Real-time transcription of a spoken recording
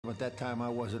At that time, I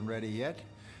wasn't ready yet,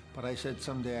 but I said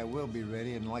someday I will be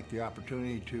ready and like the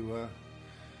opportunity to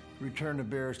return the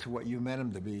Bears to what you meant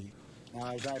them to be.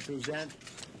 Now, as I present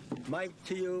Mike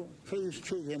to you, please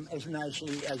treat him as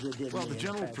nicely as you did. Well, the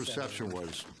general perception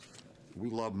was, we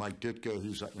love Mike Ditka.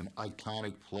 He's an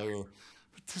iconic player,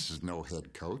 but this is no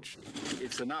head coach.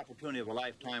 It's an opportunity of a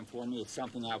lifetime for me. It's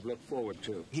something I've looked forward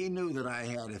to. He knew that I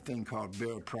had a thing called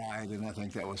Bear pride, and I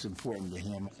think that was important to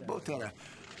him. Both had a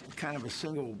kind of a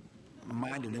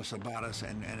single-mindedness about us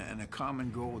and a common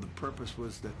goal. The purpose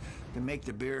was to make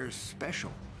the Bears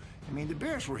special. I mean, the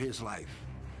Bears were his life,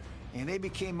 and they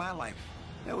became my life.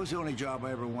 That was the only job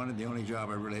I ever wanted, the only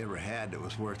job I really ever had that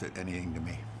was worth anything to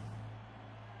me.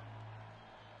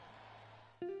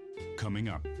 Coming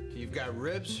up. You've got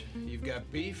ribs, you've got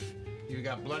beef, you've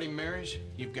got Bloody Marys,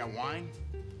 you've got wine,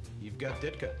 you've got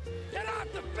Ditka. Get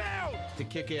off the field! The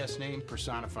kick-ass name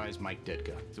personifies Mike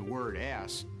Ditka. The word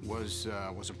ass was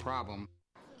a problem.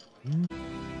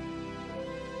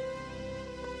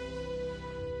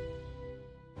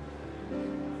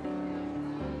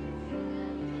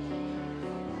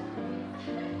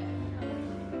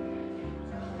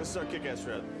 This is our kick-ass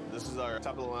shred. This is our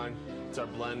top of the line. It's our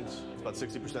blend. It's about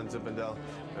 60% Zinfandel.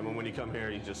 And when you come here,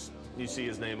 you see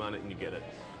his name on it and you get it.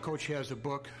 Coach has a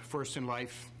book, First in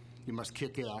Life, You Must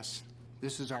Kick Ass.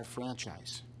 This is our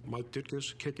franchise. Mike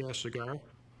Ditka's kick-ass cigar.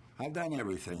 I've done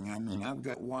everything. I mean, I've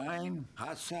got wine,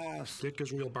 hot sauce.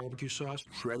 Ditka's real barbecue sauce.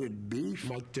 Shredded beef.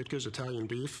 Mike Ditka's Italian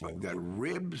beef. I've got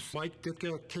ribs. Mike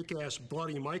Ditka kick-ass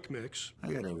Bloody Mike mix.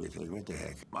 I got everything. What the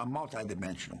heck? I'm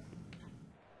multi-dimensional.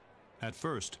 At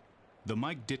first, the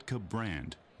Mike Ditka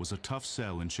brand was a tough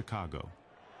sell in Chicago.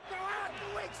 Go out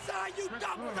the weak side, you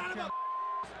dumb son of a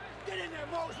Get in there,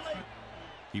 Mosley!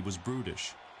 He was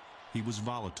brutish. He was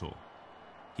volatile.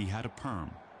 He had a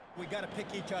perm. We got to pick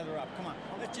each other up. Come on,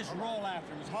 let's just roll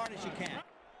after him as hard as you can.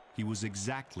 He was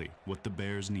exactly what the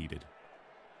Bears needed.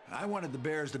 I wanted the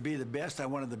Bears to be the best. I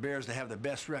wanted the Bears to have the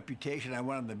best reputation. I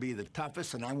wanted them to be the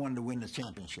toughest, and I wanted to win the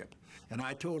championship. And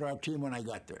I told our team when I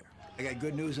got there, I got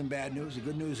good news and bad news. The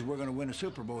good news is we're going to win a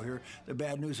Super Bowl here. The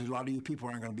bad news is a lot of you people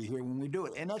aren't going to be here when we do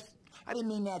it. And I didn't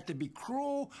mean that to be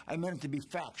cruel. I meant it to be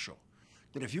factual.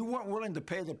 That if you weren't willing to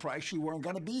pay the price, you weren't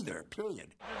going to be there,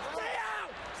 period. Stay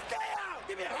out! Stay out!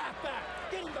 Give me a halfback!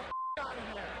 Get him the out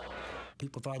of there!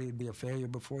 People thought he'd be a failure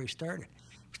before he started.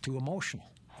 He was too emotional.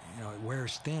 You know, it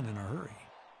wears thin in a hurry.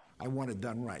 I want it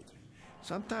done right.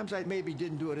 Sometimes I maybe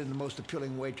didn't do it in the most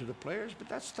appealing way to the players, but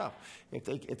that's tough. If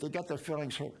they got their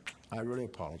feelings hurt, I really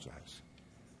apologize.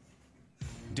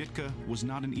 Ditka was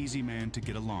not an easy man to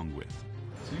get along with.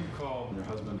 So you called your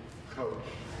husband Coach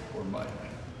or Mike?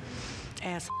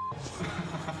 Ass.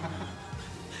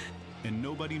 And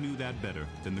nobody knew that better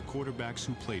than the quarterbacks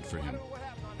who played for him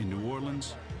in New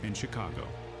Orleans and Chicago.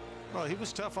 Well, he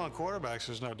was tough on quarterbacks,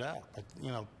 there's no doubt. But, you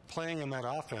know, playing in that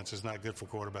offense is not good for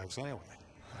quarterbacks anyway.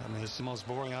 I mean, it's the most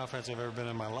boring offense I've ever been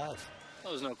in my life.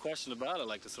 Well, there's no question about it. I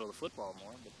like to throw the football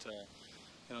more, but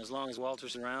you know, as long as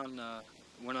Walter's around,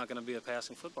 we're not going to be a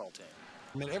passing football team.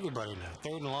 I mean, everybody knew.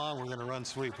 Third and long, we're going to run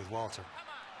sweep with Walter.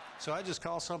 So I just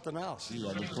call something else.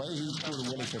 Yeah, the play he threw to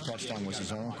Willie for touchdown was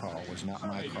his own call, was not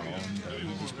my call. And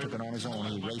he just took it on his own.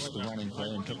 He raced the running play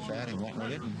and took that and went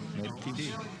with it and made a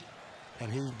TD.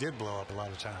 And he did blow up a lot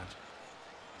of times.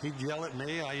 He'd yell at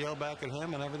me, I yelled back at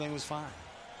him, and everything was fine.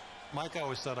 Mike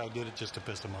always thought I did it just to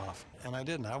piss him off. And I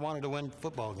didn't. I wanted to win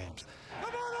football games. Come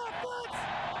on up, Butts!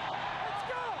 Let's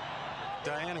go!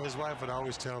 Diana, his wife, would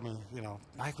always tell me, you know,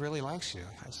 Mike really likes you.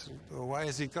 I said, well, why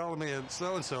is he calling me a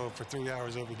so-and-so for 3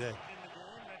 hours every day?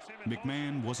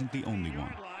 McMahon wasn't the only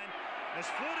one. As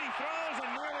Flutie throws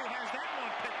and nearly has that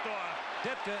one picked off.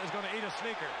 Ditka is going to eat a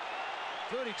sneaker.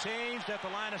 Flutie changed at the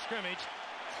line of scrimmage.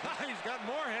 He's got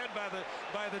Moorhead by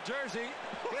the jersey.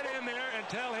 Get in there and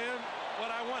tell him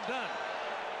what I want done.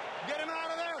 Get him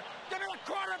out of there! Give me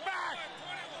the quarterback!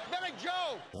 Billy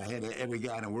Joe! I had every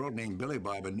guy in the world named Billy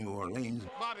Bob in New Orleans.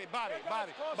 Bobby.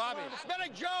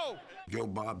 Billy Joe! Joe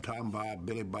Bob, Tom Bob,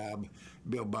 Billy Bob,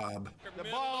 Bill Bob. The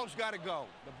ball's got to go.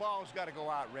 The ball's got to go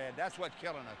out, Red. That's what's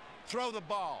killing us. Throw the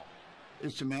ball.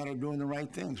 It's a matter of doing the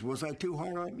right things. Was I too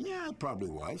hard on him? Yeah, I probably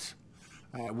was.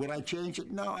 Would I change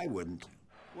it? No, I wouldn't.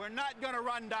 We're not going to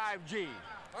run dive G.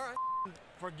 All right.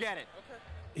 Forget it. Okay.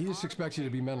 He just expects you to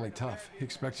be mentally tough. He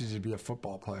expects you to be a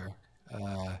football player.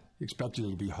 He expects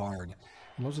you to be hard.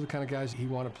 And those are the kind of guys he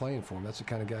wanted playing for him. That's the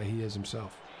kind of guy he is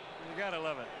himself. You got to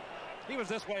love it. He was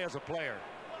this way as a player.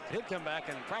 He'd come back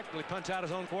and practically punch out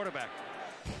his own quarterback.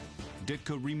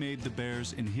 Ditka remade the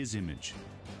Bears in his image.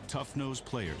 Tough-nosed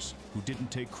players who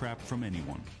didn't take crap from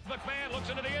anyone. McMahon looks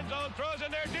into the end zone, throws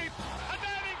in there deep. A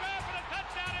diving grab for the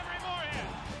touchdown, Emory Moorhead.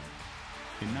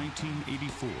 In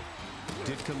 1984,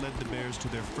 Ditka led the Bears to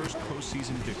their first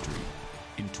postseason victory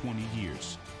in 20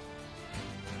 years.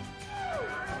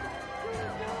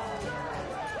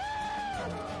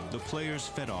 The players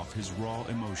fed off his raw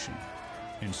emotion,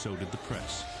 and so did the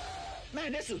press.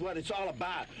 Man, this is what it's all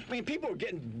about. I mean, people are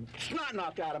getting snot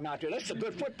knocked out of them out there. This is a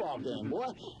good football game,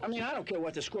 boy. I mean, I don't care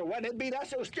what the score was. They beat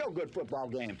us. It was still a good football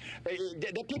game.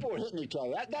 The people were hitting each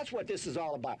other. That's what this is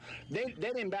all about. They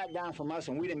didn't back down from us,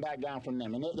 and we didn't back down from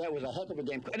them. And that was a heck of a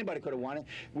game. Anybody could have won it.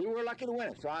 We were lucky to win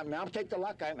it. So I'll take the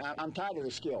luck. I'm tired of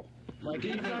the skill.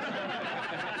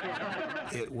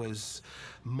 It was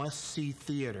must-see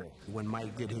theater when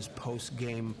Mike did his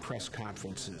post-game press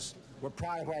conferences. We're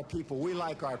proud of our people. We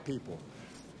like our people.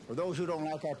 For those who don't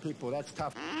like our people, that's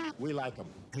tough. We like them.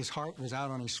 His heart was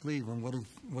out on his sleeve, and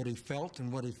what he felt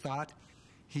and what he thought,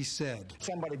 he said.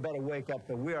 Somebody better wake up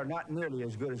that we are not nearly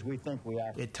as good as we think we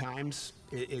are. At times,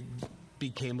 it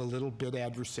became a little bit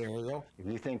adversarial. If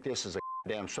you think this is a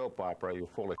damn soap opera, you're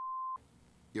full of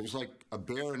It was like a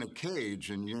bear in a cage,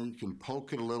 and you can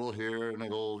poke it a little here and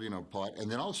it'll, pot,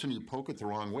 and then all of a sudden you poke it the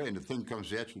wrong way, and the thing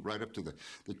comes at you right up to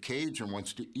the cage and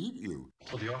wants to eat you.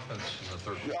 Well, the offense in the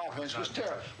third quarter. The offense was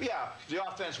terrible. Yeah, the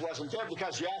offense wasn't there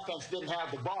because the offense didn't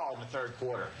have the ball in the third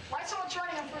quarter. Why'd someone try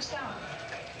on first down?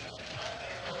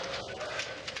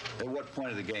 At what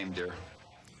point of the game, dear?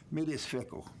 Media's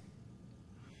fickle.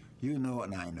 You know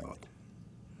it and I know it.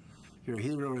 You're a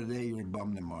hero today, you're a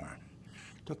bum tomorrow.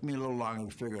 Took me a little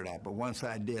longer to figure it out, but once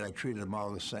I did, I treated them all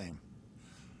the same,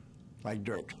 like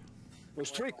dirt.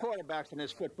 There's 3 quarterbacks in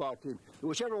this football team.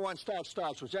 Whichever one starts,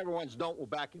 whichever ones don't, will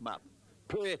back him up.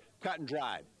 Period, cut and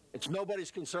dried. It's nobody's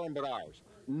concern but ours.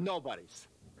 Nobody's.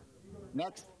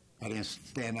 Next. I didn't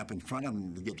stand up in front of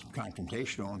them to get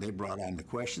confrontational. They brought on the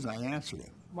questions, I answered them.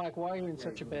 Mike, why are you in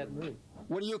such a bad mood?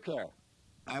 What do you care?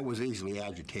 I was easily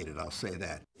agitated, I'll say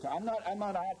that. So I'm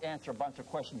not out to answer a bunch of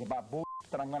questions about bull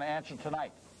that I'm going to answer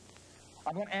tonight.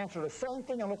 I'm going to answer the same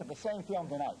thing and look at the same film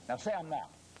tonight. Now say I'm not.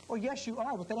 Well, yes, you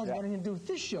are, but that doesn't have anything to do with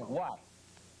this show. Why?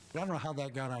 I don't know how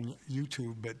that got on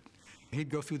YouTube, but he'd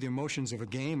go through the emotions of a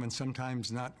game and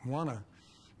sometimes not want to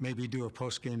maybe do a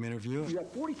post-game interview. You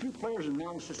have 42 players and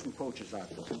non-assistant coaches out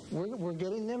there. We're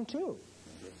getting them, too.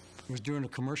 He was doing a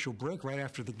commercial break right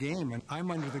after the game, and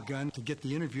I'm under the gun to get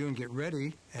the interview and get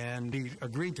ready, and he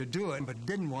agreed to do it, but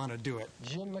didn't want to do it.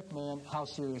 Jim McMahon, how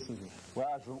serious is he?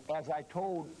 Well, as I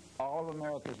told all of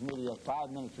America's media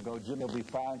 5 minutes ago, Jim will be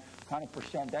fine,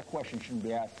 100%. That question shouldn't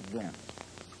be asked again.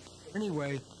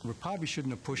 Anyway, we probably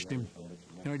shouldn't have pushed him.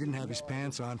 He didn't have his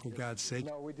pants on, for God's sake.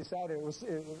 No, we decided it was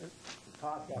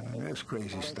that's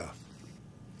crazy stuff.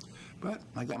 But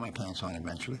I got my pants on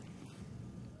eventually.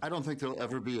 I don't think there'll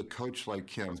ever be a coach like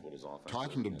him.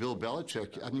 Talking to Bill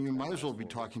Belichick, I mean, you might as well be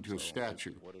talking to a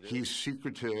statue. He's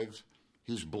secretive,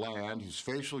 he's bland, his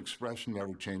facial expression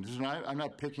never changes. And I'm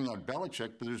not picking on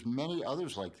Belichick, but there's many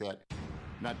others like that.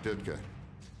 Not Ditka.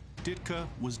 Ditka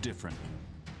was different.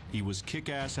 He was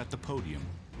kick-ass at the podium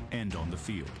and on the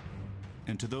field.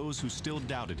 And to those who still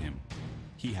doubted him,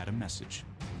 he had a message.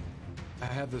 I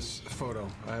have this photo.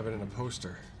 I have it in a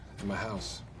poster in my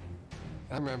house.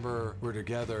 I remember we were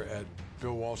together at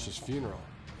Bill Walsh's funeral,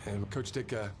 and Coach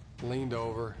Ditka leaned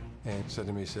over and said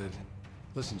to me, he said,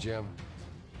 "Listen, Jim,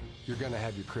 you're going to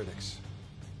have your critics.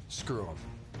 Screw them."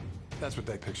 That's what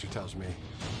that picture tells me.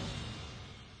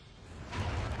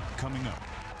 Coming up.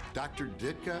 Dr.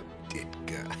 Ditka?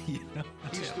 Ditka,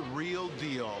 He's the real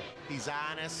deal. He's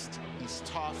honest, he's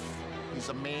tough, he's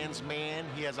a man's man,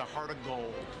 he has a heart of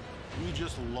gold. We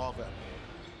just love him.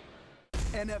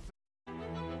 NFL.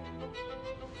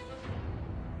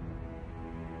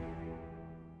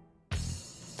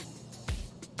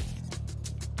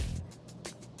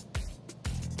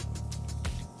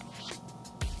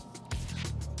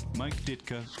 Mike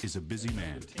Ditka is a busy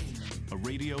man, a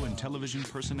radio and television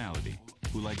personality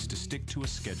who likes to stick to a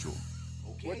schedule.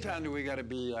 What time do we got to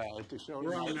be at the show?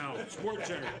 We're on now. Sports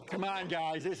Center. Come on,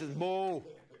 guys. This is bull.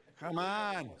 Come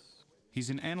on. He's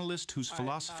an analyst whose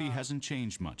philosophy hasn't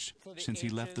changed much since he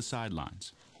left the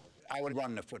sidelines. I would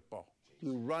run the football.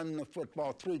 You run the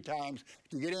football 3 times.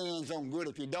 If you get in the end zone, good.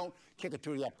 If you don't, kick it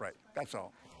through the upright. That's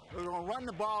all. We're going to run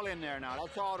the ball in there now.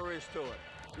 That's all there is to it.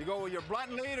 You go with your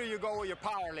blunt lead or you go with your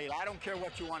power lead. I don't care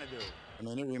what you want to do. I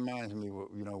mean, it reminds me,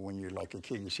 when you're like a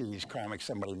kid, you see these comics,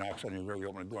 somebody knocks on your door, you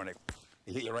open the door, and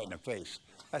they hit you right in the face.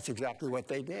 That's exactly what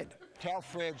they did. Tell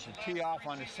Fridge to tee off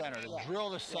on the center, to drill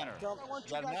the center. You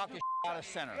got to knock the out of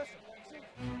center.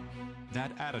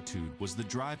 That attitude was the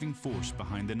driving force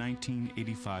behind the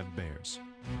 1985 Bears,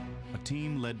 a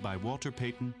team led by Walter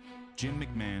Payton, Jim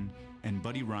McMahon, and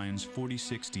Buddy Ryan's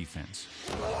 46 defense.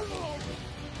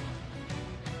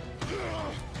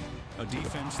 a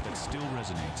defense that still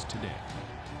resonates today.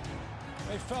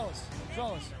 Hey, fellas,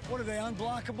 what are they,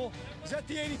 unblockable? Is that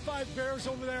the 85 Bears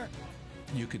over there?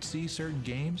 You could see certain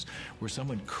games where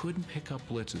someone couldn't pick up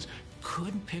blitzes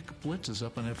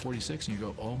up on that 46, and you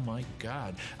go, oh my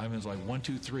God. I mean, it's like 1,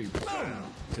 2, 3, boom,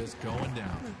 just going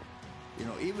down. You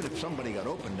know, even if somebody got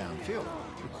open downfield,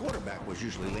 the quarterback was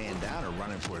usually laying down or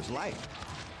running for his life.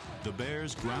 The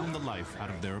Bears ground the life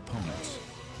out of their opponents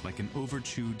like an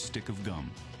over-chewed stick of gum.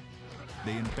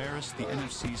 They embarrassed the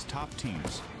NFC's top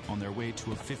teams on their way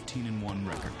to a 15-1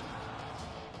 record.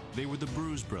 They were the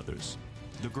Bruise Brothers,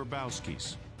 the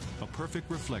Grabowskis, a perfect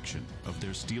reflection of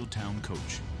their Steel Town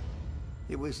coach.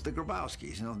 It was the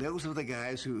Grabowskis. You know, those were the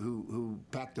guys who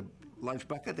packed the lunch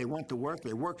bucket. They went to work.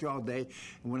 They worked all day,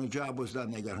 and when the job was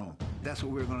done, they got home. That's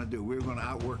what we were going to do. We were going to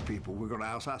outwork people. We were going to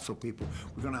out-hustle people.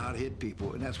 We were going to out-hit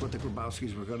people, and that's what the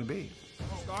Grabowskis were going to be.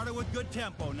 Started with good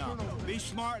tempo now. Be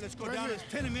smart. Let's go down. Let's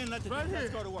pin them in. Let's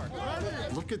go to work.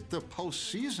 Look at the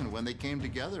postseason when they came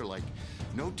together like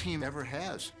no team ever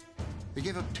has. They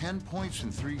gave up 10 points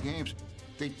in 3 games.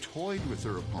 They toyed with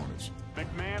their opponents.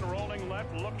 McMahon rolling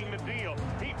left, looking to deal.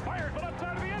 He fires the left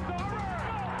side of the end zone.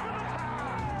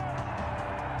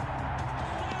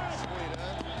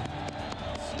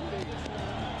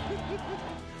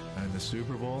 And the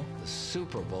Super Bowl? The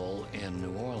Super Bowl in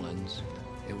New Orleans,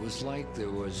 it was like there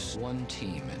was one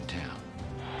team in town.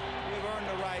 We've earned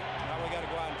the right. Now we got to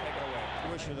go out and take it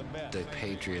away. Wish you the best. The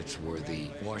Patriots were the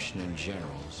Washington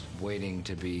Generals waiting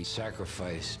to be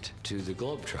sacrificed to the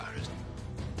Globetrotters.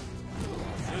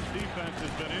 This defense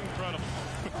has been incredible.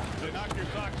 They knock your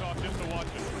socks off just to watch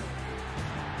it.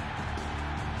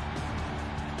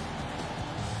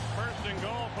 First and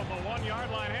goal from the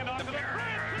 1-yard line. Hand off to the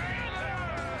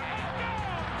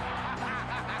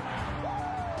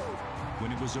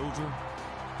When it was over,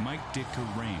 Mike Ditka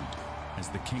reigned as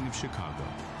the King of Chicago.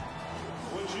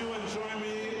 Would you join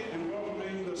me in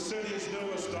welcoming the city's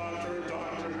newest doctor,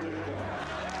 Dr. Ditka?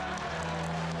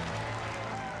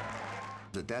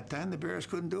 At that time, the Bears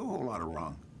couldn't do a whole lot of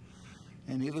wrong,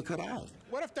 and neither could I.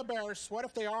 What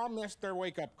if they all missed their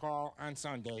wake-up call on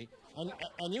Sunday,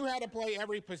 and you had to play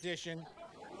every position?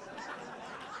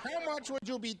 How much would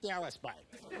you beat Dallas by?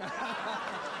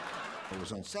 It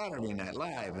was on Saturday Night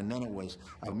Live, and then it was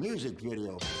a music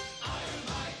video.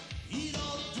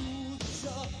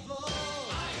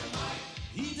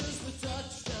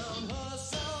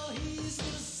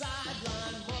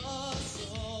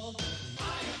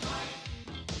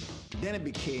 Then it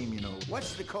became, you know,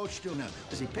 what's the coach doing now?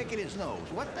 Is he picking his nose?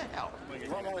 What the hell?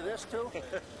 You want more of this, too?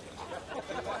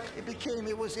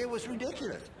 It was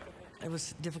ridiculous. It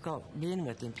was difficult being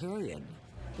with him, period.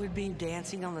 We'd be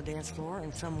dancing on the dance floor,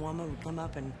 and some woman would come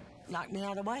up and knock me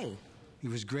out of the way. He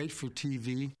was great for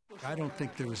TV. I don't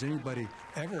think there was anybody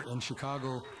ever in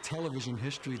Chicago television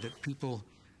history that people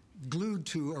glued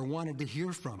to or wanted to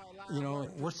hear from. You know,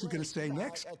 what's he going to say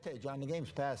next? I tell you, John, the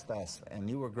game's past us, and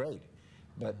you were great.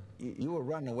 But you were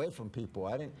running away from people.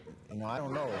 I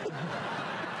don't know.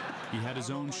 He had his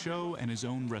own show and his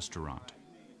own restaurant.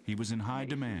 He was in high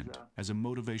demand as a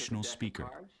motivational speaker.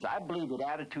 I believe that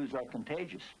attitudes are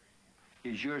contagious.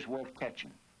 Is yours worth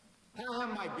catching?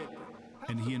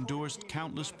 And he endorsed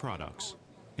countless products,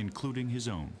 including his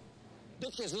own.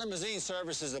 Ditka's limousine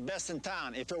service is the best in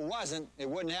town. If it wasn't, it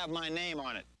wouldn't have my name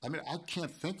on it. I mean, I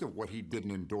can't think of what he didn't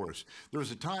endorse. There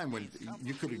was a time when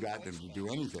you could have gotten him to do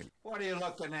anything. What are you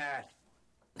looking at?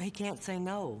 He can't say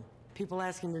no. People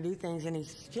ask him to do things, and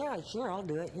he's, sure, I'll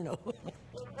do it, you know.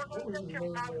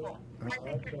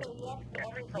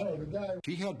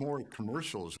 He had more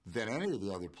commercials than any of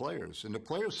the other players, and the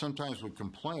players sometimes would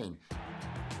complain.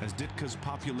 As Ditka's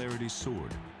popularity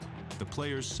soared, the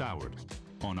players soured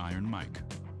on Iron Mike.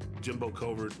 Jimbo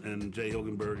Covert and Jay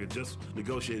Hilgenberg had just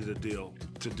negotiated a deal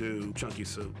to do Chunky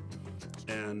Soup.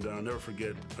 And I'll never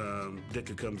forget,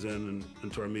 Ditka comes in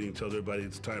and to our meeting tells everybody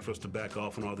it's time for us to back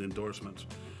off on all the endorsements.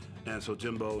 And so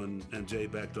Jimbo and Jay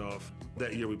backed off.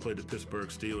 That year we played the Pittsburgh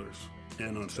Steelers.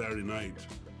 And on Saturday night,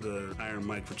 the Iron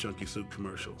Mike for Chunky Soup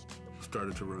commercial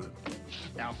started to run.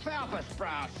 Alfalfa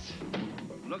sprouts.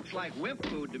 Looks like wimp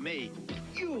food to me.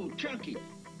 You, Chunky,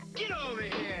 get over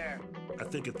here. I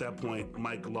think at that point,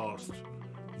 Mike lost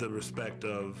the respect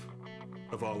of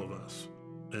all of us.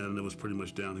 And it was pretty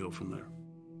much downhill from there.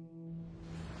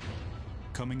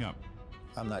 Coming up.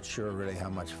 I'm not sure really how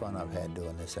much fun I've had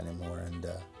doing this anymore, and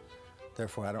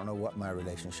therefore I don't know what my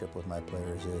relationship with my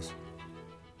players is.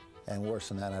 And worse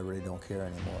than that, I really don't care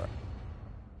anymore.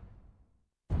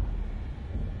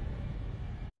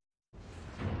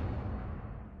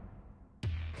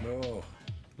 Oh,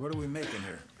 what are we making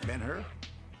here? Ben-Hur?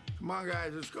 Come on,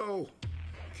 guys, let's go.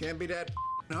 Can't be that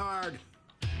hard.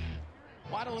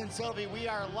 Waddle and Sylvie, we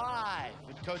are live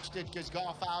with Coach Ditka's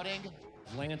golf outing.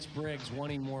 Lance Briggs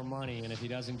wanting more money, and if he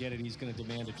doesn't get it, he's going to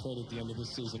demand a trade at the end of this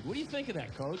season. What do you think of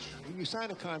that, Coach? When you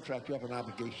sign a contract, you have an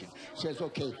obligation. It says,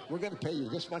 okay, we're going to pay you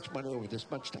this much money over this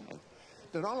much time.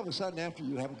 Then all of a sudden, after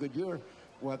you have a good year,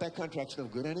 well, that contract's no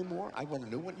good anymore. I want a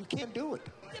new one. You can't do it.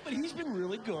 Yeah, but he's been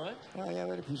really good. Yeah,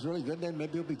 but if he's really good, then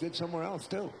maybe he'll be good somewhere else,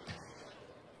 too.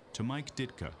 To Mike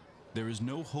Ditka, there is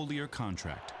no holier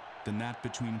contract than that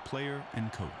between player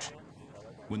and coach.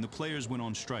 When the players went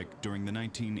on strike during the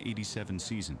 1987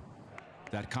 season,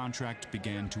 that contract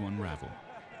began to unravel.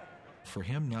 For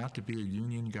him not to be a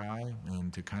union guy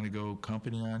and to kind of go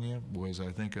company on you was,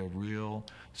 I think, a real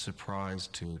surprise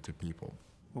to people.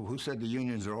 Well, who said the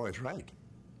unions are always right?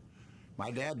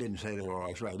 My dad didn't say they were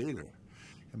always right either.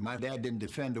 And my dad didn't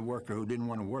defend a worker who didn't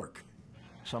want to work.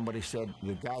 Somebody said,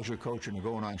 the guys you're coaching are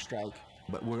going on strike,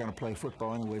 but we're going to play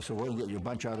football anyway, so we're going to get you a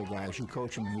bunch of other guys. You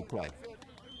coach them and you play.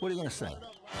 What are you going to say?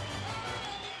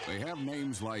 They have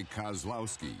names like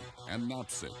Kozlowski and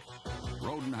Knopsick,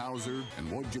 Rodenhauser and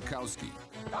Wojciechowski.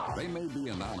 They may be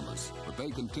anonymous, but they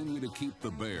continue to keep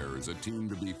the Bears a team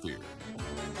to be feared.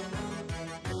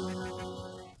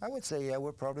 I would say, yeah,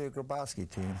 we're probably a Grabowski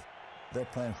team. They're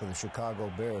playing for the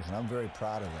Chicago Bears, and I'm very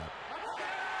proud of that.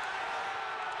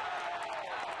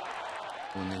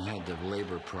 When they had the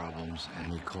labor problems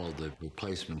and he called the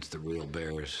replacements the real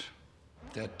Bears,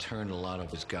 that turned a lot of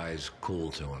his guys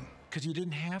cool to him. Because you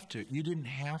didn't have to. You didn't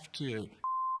have to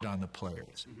on the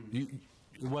players. It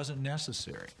wasn't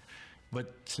necessary.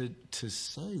 But to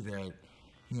say that,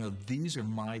 you know, these are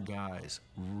my guys,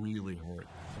 really hurt.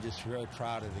 I'm just very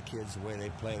proud of the kids, the way they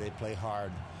play. They play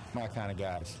hard. My kind of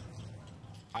guys.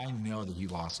 I know that he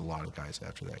lost a lot of guys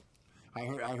after that. I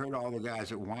heard all the guys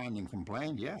that whined and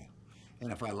complained, yeah.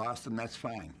 And if I lost them, that's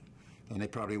fine. And they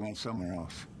probably went somewhere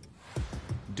else.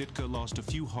 Ditka lost a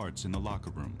few hearts in the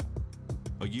locker room.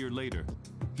 A year later,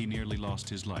 he nearly lost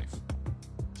his life.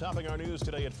 Topping our news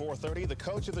today at 4:30, the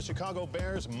coach of the Chicago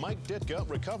Bears, Mike Ditka,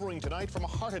 recovering tonight from a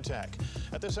heart attack.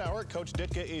 At this hour, Coach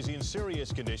Ditka is in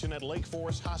serious condition at Lake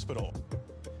Forest Hospital.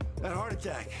 That heart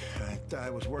attack. I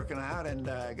was working out, and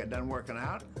I got done working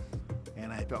out,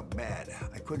 and I felt bad.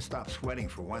 I couldn't stop sweating,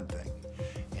 for one thing.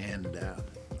 And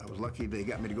I was lucky they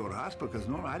got me to go to the hospital, because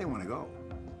normally I didn't want to go.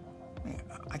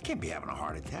 I can't be having a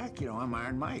heart attack. You know, I'm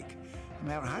Iron Mike.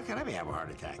 How can I have a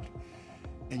heart attack?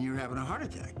 And you're having a heart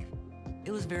attack. It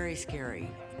was very scary.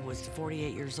 I was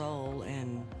 48 years old,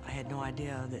 and I had no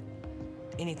idea that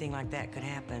anything like that could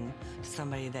happen to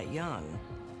somebody that young.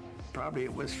 Probably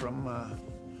it was from,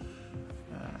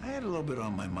 I had a little bit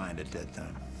on my mind at that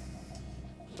time.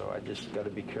 So I just got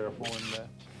to be careful, and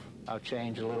I'll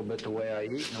change a little bit the way I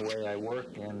eat and the way I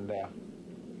work and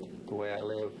the way I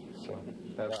live. So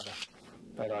that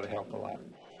ought to help a lot.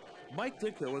 Mike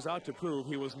Ditka was out to prove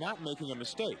he was not making a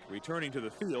mistake, returning to the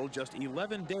field just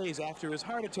 11 days after his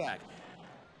heart attack.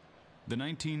 The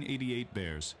 1988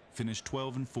 Bears finished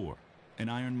 12-4,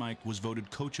 and Iron Mike was voted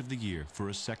Coach of the Year for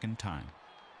a second time.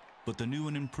 But the new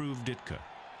and improved Ditka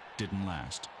didn't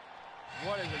last.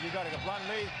 What is it? You got a blunt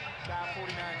lead? Dive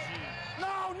 49G.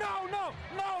 No,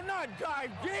 not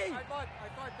dive G! I thought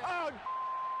that... Oh,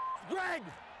 Greg!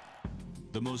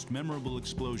 The most memorable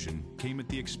explosion came at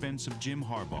the expense of Jim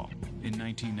Harbaugh in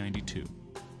 1992.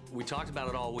 We talked about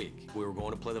it all week. We were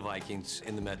going to play the Vikings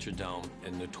in the Metrodome,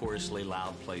 a notoriously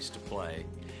loud place to play.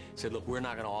 Said, look, we're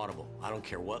not going to audible. I don't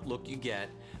care what look you get.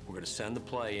 We're going to send the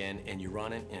play in, and you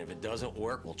run it, and if it doesn't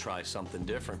work, we'll try something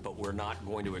different, but we're not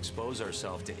going to expose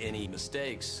ourselves to any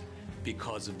mistakes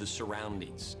because of the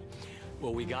surroundings.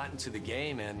 Well, we got into the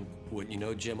game, and wouldn't you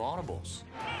know, Jim audibles.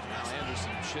 Now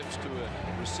Anderson shifts to a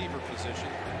receiver position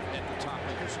at the top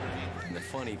of your screen. And the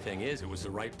funny thing is, it was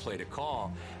the right play to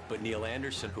call, but Neil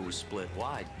Anderson, who was split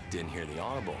wide, didn't hear the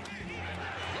audible. Look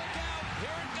out,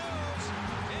 here it goes.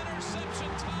 Interception,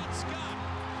 Todd Scott.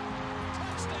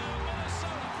 Touchdown,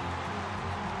 Minnesota.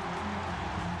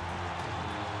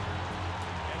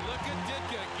 And look at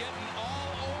Ditka getting all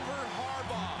over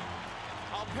Harbaugh.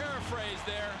 I'll paraphrase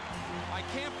there. I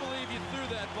can't believe you threw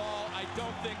that ball. I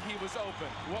don't think he was open.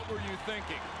 What were you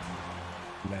thinking?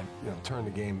 That turned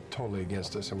the game totally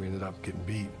against us, and we ended up getting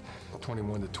beat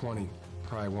 21-20.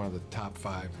 Probably one of the top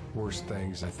 5 worst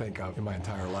things I think of in my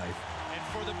entire life. And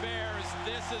for the Bears,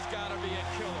 this has got to be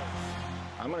a killer.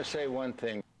 I'm going to say one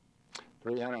thing.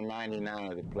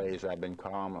 399 of the plays I've been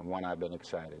calm, and one I've been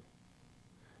excited.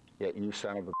 Yet you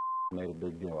son of a made a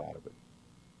big deal out of it.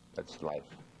 That's life.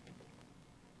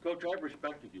 Coach, I've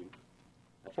respected you.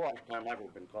 That's the first time I've ever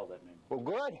been called that name. Well,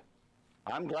 good.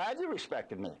 I'm glad you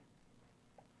respected me.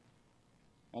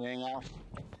 Anything else?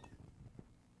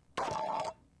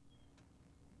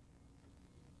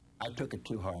 I took it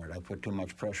too hard. I put too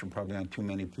much pressure probably on too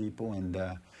many people, and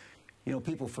you know,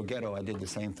 people forget, oh, I did the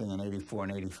same thing in '84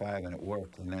 and '85 and it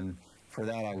worked, and then for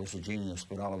that I was a genius,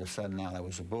 but all of a sudden now I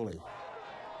was a bully.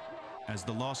 As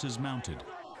the losses mounted,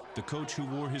 the coach who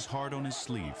wore his heart on his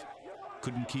sleeve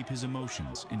couldn't keep his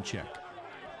emotions in check.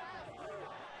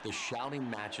 The shouting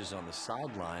matches on the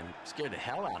sideline scared the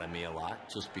hell out of me a lot,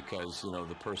 just because, you know,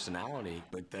 the personality,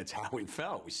 but that's how we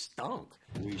felt. We stunk.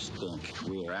 We stink.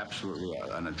 We are absolutely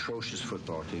an atrocious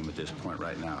football team at this point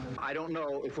right now. I don't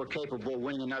know if we're capable of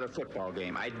winning another football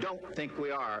game. I don't think we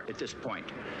are at this point.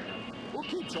 We'll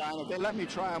keep trying. If they let me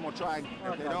try, I'm going to try.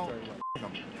 If they don't,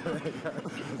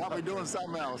 I'll be doing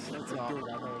something else. That's all.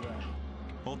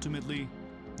 Ultimately,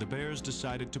 the Bears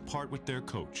decided to part with their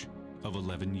coach of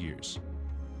 11 years.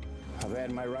 I've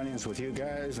had my run-ins with you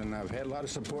guys, and I've had a lot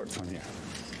of support from you.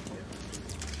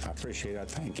 I appreciate it. I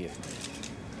thank you.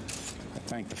 I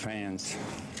thank the fans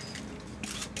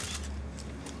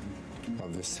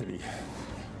of this city.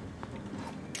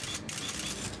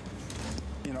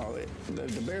 You know,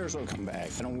 the Bears will come back.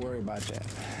 Don't worry about that.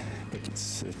 But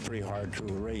it's pretty hard to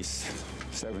erase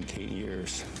 17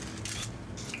 years.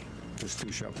 This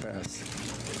too shall pass.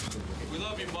 We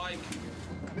love you, Mike.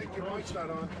 Nick, your mic's not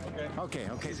on. Okay.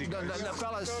 No,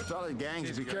 fellas,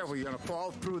 gangs, be careful. You're going to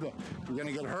fall through the... You're going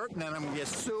to get hurt, and then I'm going to get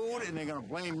sued, and they're going to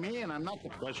blame me, and I'm not the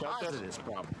cause of this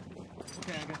problem.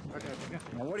 Okay.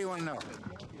 Now, what do you want to know?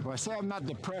 If I say I'm not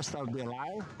depressed, I'll be a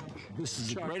liar. This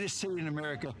is the greatest city in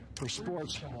America for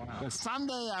sports. But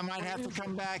someday I might have to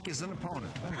come back as an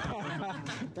opponent.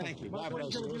 Thank you. God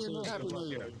bless you. Happy New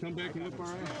Year. Come back and look all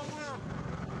right.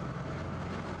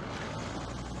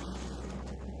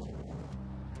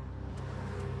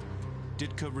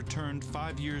 Ditka returned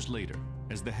 5 years later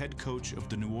as the head coach of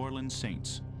the New Orleans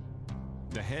Saints.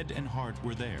 The head and heart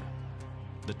were there.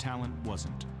 The talent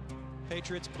wasn't.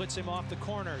 Patriots blitz him off the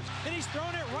corners, and he's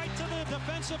thrown it right to the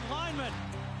defensive lineman.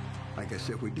 Like I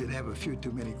said, we did have a few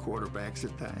too many quarterbacks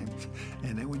at times,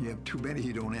 and then when you have too many,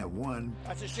 you don't have one.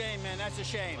 That's a shame, man. That's a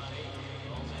shame.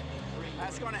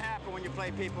 That's going to happen when you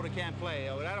play people that can't play.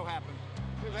 That'll happen.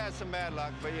 We've had some bad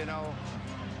luck, but, you know,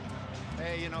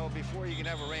 hey, you know, before you can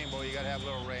have a rainbow, you got to have a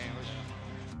little rain.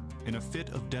 In a fit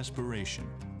of desperation,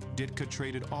 Ditka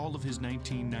traded all of his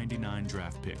 1999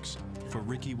 draft picks for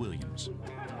Ricky Williams,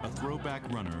 a throwback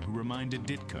runner who reminded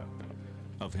Ditka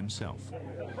of himself.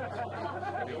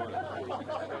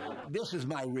 This is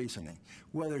my reasoning,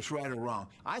 whether it's right or wrong.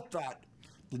 I thought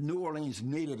the New Orleans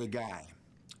needed a guy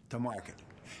to market,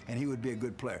 and he would be a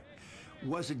good player.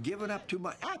 Was it given up too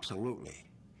much? Absolutely.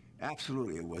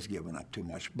 Absolutely it was given up too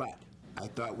much, but I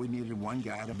thought we needed one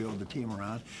guy to build the team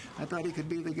around. I thought he could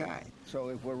be the guy. So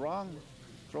if we're wrong,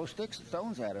 throw sticks and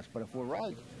stones at us, but if we're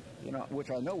right, you know, which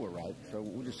I know we're right, so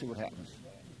we'll just see what happens.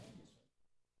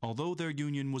 Although their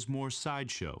union was more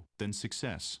sideshow than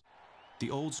success, the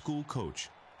old-school coach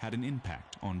had an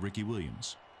impact on Ricky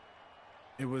Williams.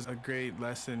 It was a great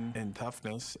lesson in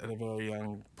toughness at a very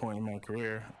young point in my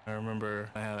career. I remember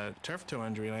I had a turf toe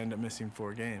injury and I ended up missing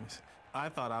 4 games. I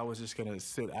thought I was just going to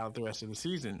sit out the rest of the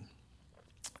season.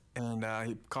 And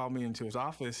he called me into his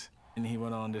office, and he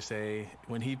went on to say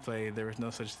when he played, there was no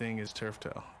such thing as turf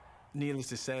toe. Needless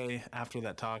to say, after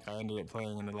that talk, I ended up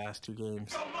playing in the last 2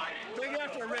 games. Big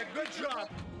effort, Rick. Good job.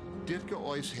 Ditka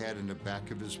always had in the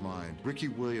back of his mind, Ricky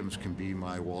Williams can be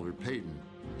my Walter Payton.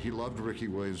 He loved Ricky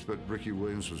Williams, but Ricky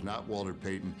Williams was not Walter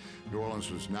Payton. New Orleans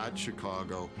was not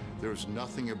Chicago. There was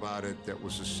nothing about it that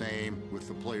was the same with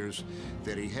the players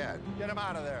that he had. Get him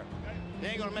out of there. They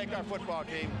ain't going to make our football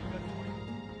team.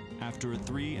 After a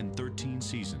 3-13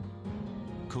 season,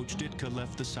 Coach Ditka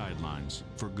left the sidelines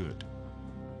for good.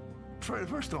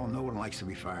 First of all, no one likes to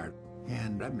be fired,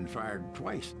 and I've been fired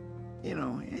twice. You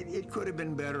know, it could have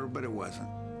been better, but it wasn't.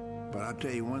 But I'll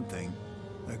tell you one thing,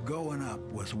 the going up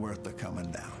was worth the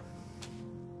coming down.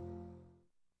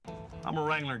 I'm a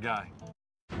Wrangler guy.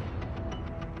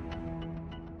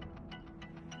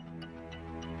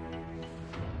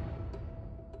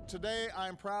 Today, I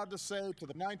am proud to say to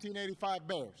the 1985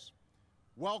 Bears,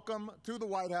 welcome to the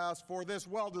White House for this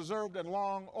well-deserved and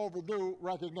long overdue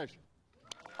recognition.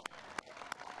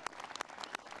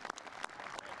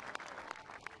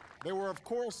 They were, of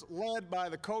course, led by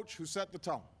the coach who set the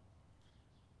tone,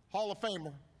 Hall of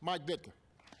Famer Mike Ditka.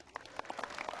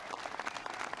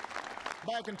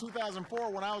 Back in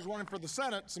 2004, when I was running for the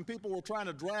Senate, some people were trying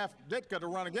to draft Ditka to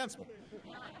run against me.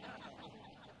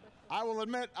 I will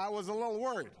admit I was a little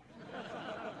worried,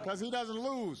 because he doesn't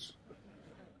lose.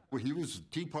 Well, he was a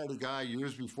Tea Party guy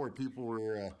years before people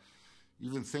were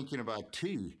even thinking about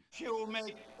tea. She will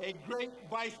make a great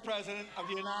vice president of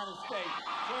the United States.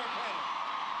 Sir Kennedy.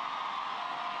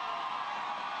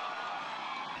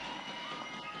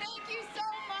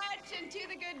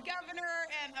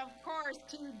 course,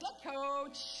 to the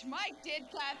coach, Mike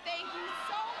Ditka. Thank you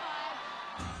so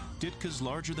much. Ditka's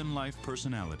larger-than-life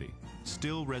personality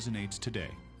still resonates today.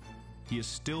 He is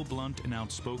still blunt and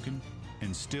outspoken,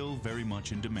 and still very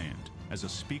much in demand as a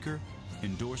speaker,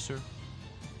 endorser,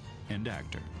 and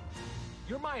actor.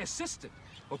 You're my assistant,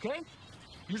 okay?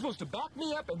 You're supposed to back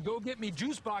me up and go get me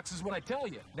juice boxes when I tell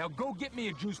you. Now go get me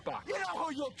a juice box. You know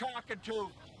who you're talking to?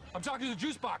 I'm talking to the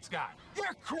juice box guy.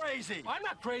 You're crazy. I'm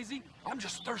not crazy. I'm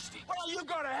just thirsty. Well, you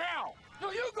go to hell.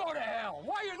 No, you go to hell.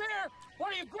 While you're there, why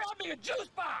don't you grab me a juice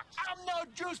box? I'm no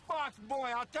juice box boy,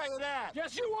 I'll tell you that.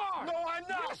 Yes, you are. No, I'm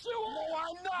not. Yes, you are. No,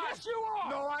 I'm not. Yes, you are.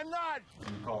 No, I'm not.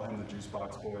 You call him the juice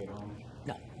box boy at home?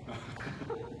 No.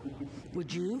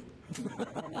 Would you?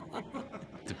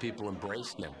 The people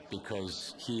embraced him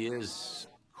because he is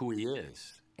who he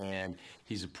is. And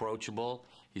he's approachable,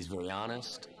 he's very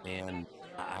honest, and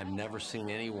I've never seen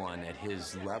anyone at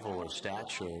his level or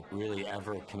stature really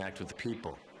ever connect with the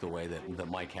people the way that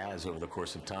Mike has over the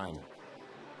course of time.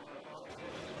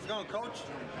 How's it going, Coach?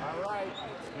 All right.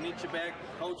 We need you back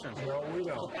coaching. No, we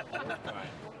don't.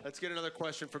 Let's get another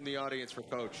question from the audience for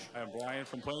Coach. I'm Brian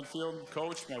from Plainfield.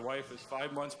 Coach, my wife is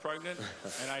 5 months pregnant,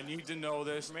 and I need to know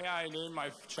this. May I name my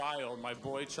child, my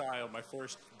boy child, my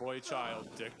first boy child,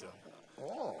 Ditka?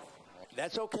 Oh,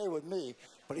 that's okay with me,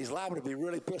 but he's liable to be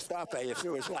really pissed off at you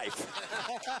through his life.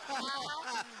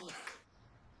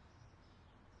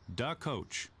 Da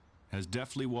Coach has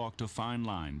deftly walked a fine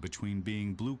line between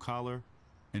being blue-collar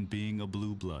and being a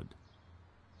blue blood.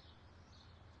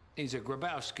 He's a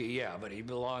Grabowski, yeah, but he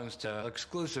belongs to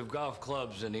exclusive golf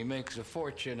clubs and he makes a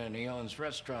fortune and he owns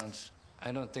restaurants.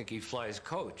 I don't think he flies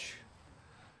coach.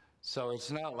 So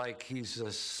it's not like he's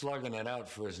slugging it out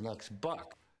for his next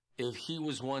buck. If he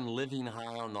was one living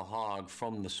high on the hog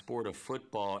from the sport of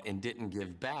football and didn't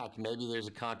give back, maybe there's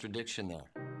a contradiction there.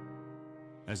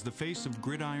 As the face of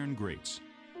gridiron greats,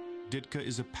 Ditka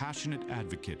is a passionate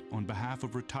advocate on behalf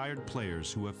of retired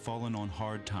players who have fallen on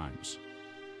hard times.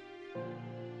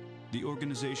 The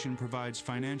organization provides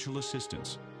financial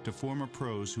assistance to former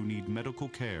pros who need medical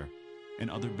care and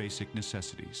other basic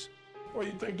necessities. Well,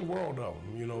 you think the world of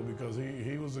him, you know, because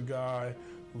he was a guy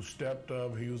who stepped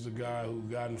up. He was a guy who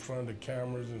got in front of the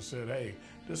cameras and said, hey,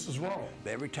 this is wrong.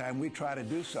 Every time we try to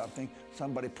do something,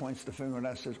 somebody points the finger at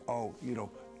us and says, oh, you know,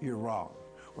 you're wrong.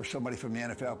 Or somebody from the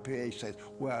NFLPA says,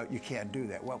 well, you can't do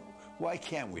that. Well, why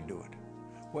can't we do it?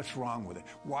 What's wrong with it?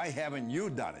 Why haven't you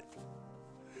done it?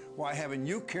 Why haven't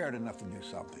you cared enough to do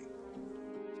something?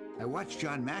 I watched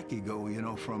John Mackey go,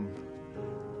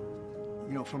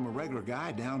 from a regular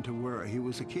guy down to where he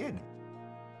was a kid.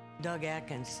 Doug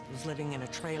Atkins was living in a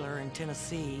trailer in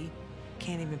Tennessee,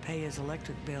 can't even pay his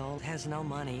electric bill, has no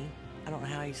money. I don't know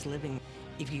how he's living.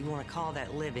 If you want to call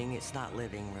that living, it's not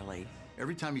living, really.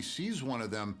 Every time he sees one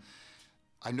of them,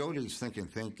 I know that he's thinking,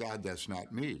 thank God that's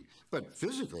not me. But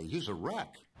physically, he's a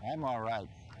wreck. I'm all right.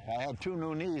 If I had 2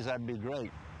 new knees, that'd be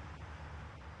great.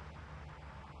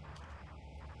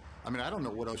 I mean, I don't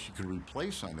know what else you could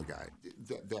replace on the guy.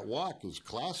 That walk is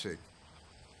classic.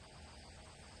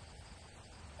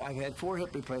 I've had 4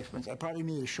 hip replacements. I probably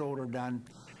need a shoulder done.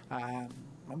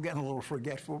 I'm getting a little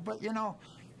forgetful, but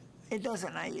it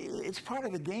doesn't. It's part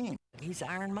of the game. He's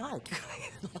Iron Mike.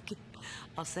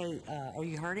 I'll say, are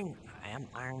you hurting? I am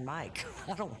Iron Mike.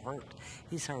 I don't hurt.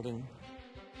 He's hurting.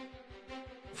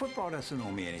 Football doesn't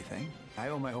owe me anything. I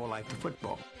owe my whole life to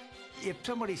football. If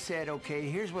somebody said, okay,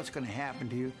 here's what's going to happen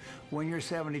to you. When you're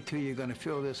 72, you're going to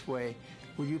feel this way.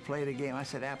 Would you play the game? I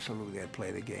said, absolutely, I'd play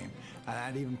the game. And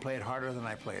I'd even play it harder than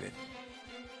I played it.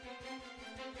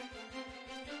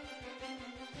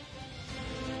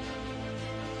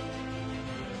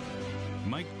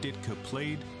 Mike Ditka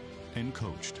played and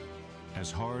coached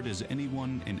as hard as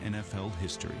anyone in NFL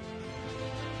history.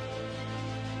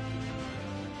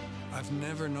 I've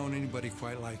never known anybody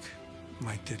quite like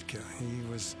Mike Ditka. He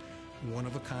was one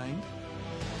of a kind.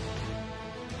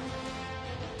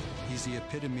 He's the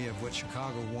epitome of what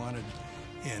Chicago wanted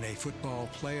in a football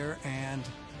player and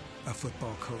a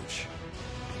football coach.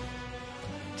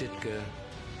 Ditka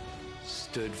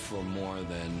stood for more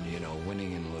than,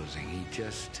 winning and losing. He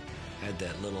just had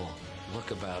that little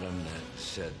look about him that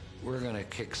said, we're going to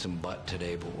kick some butt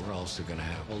today, but we're also going to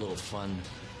have a little fun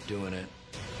doing it.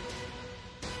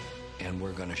 And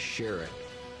we're going to share it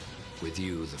with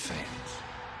you, the fans.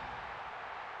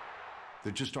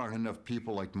 There just aren't enough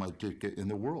people like Mike Ditka in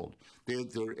the world.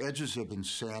 Their edges have been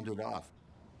sanded off.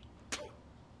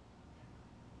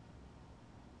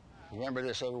 Remember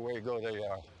this everywhere you go, there you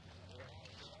are.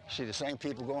 See the same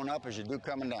people going up as you do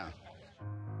coming down.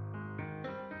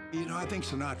 I think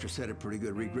Sinatra said it pretty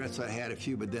good. Regrets I had a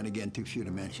few, but then again, too few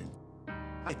to mention.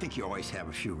 I think you always have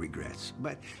a few regrets.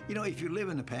 But, you know, if you live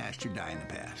in the past, you die in the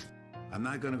past. I'm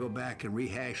not going to go back and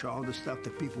rehash all the stuff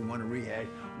that people want to rehash.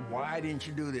 Why didn't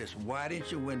you do this? Why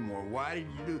didn't you win more? Why did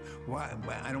you do... Why?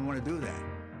 I don't want to do that.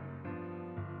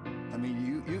 I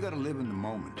mean, you got to live in the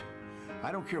moment.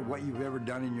 I don't care what you've ever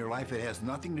done in your life. It has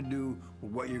nothing to do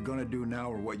with what you're going to do now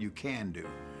or what you can do.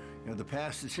 You know, the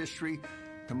past is history.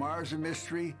 Tomorrow's a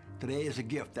mystery. Today is a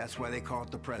gift. That's why they call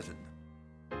it the present.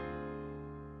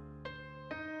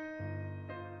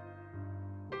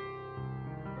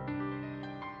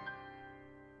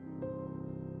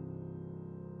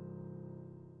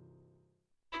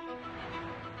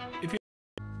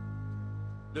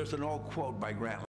 There's an old quote by Grant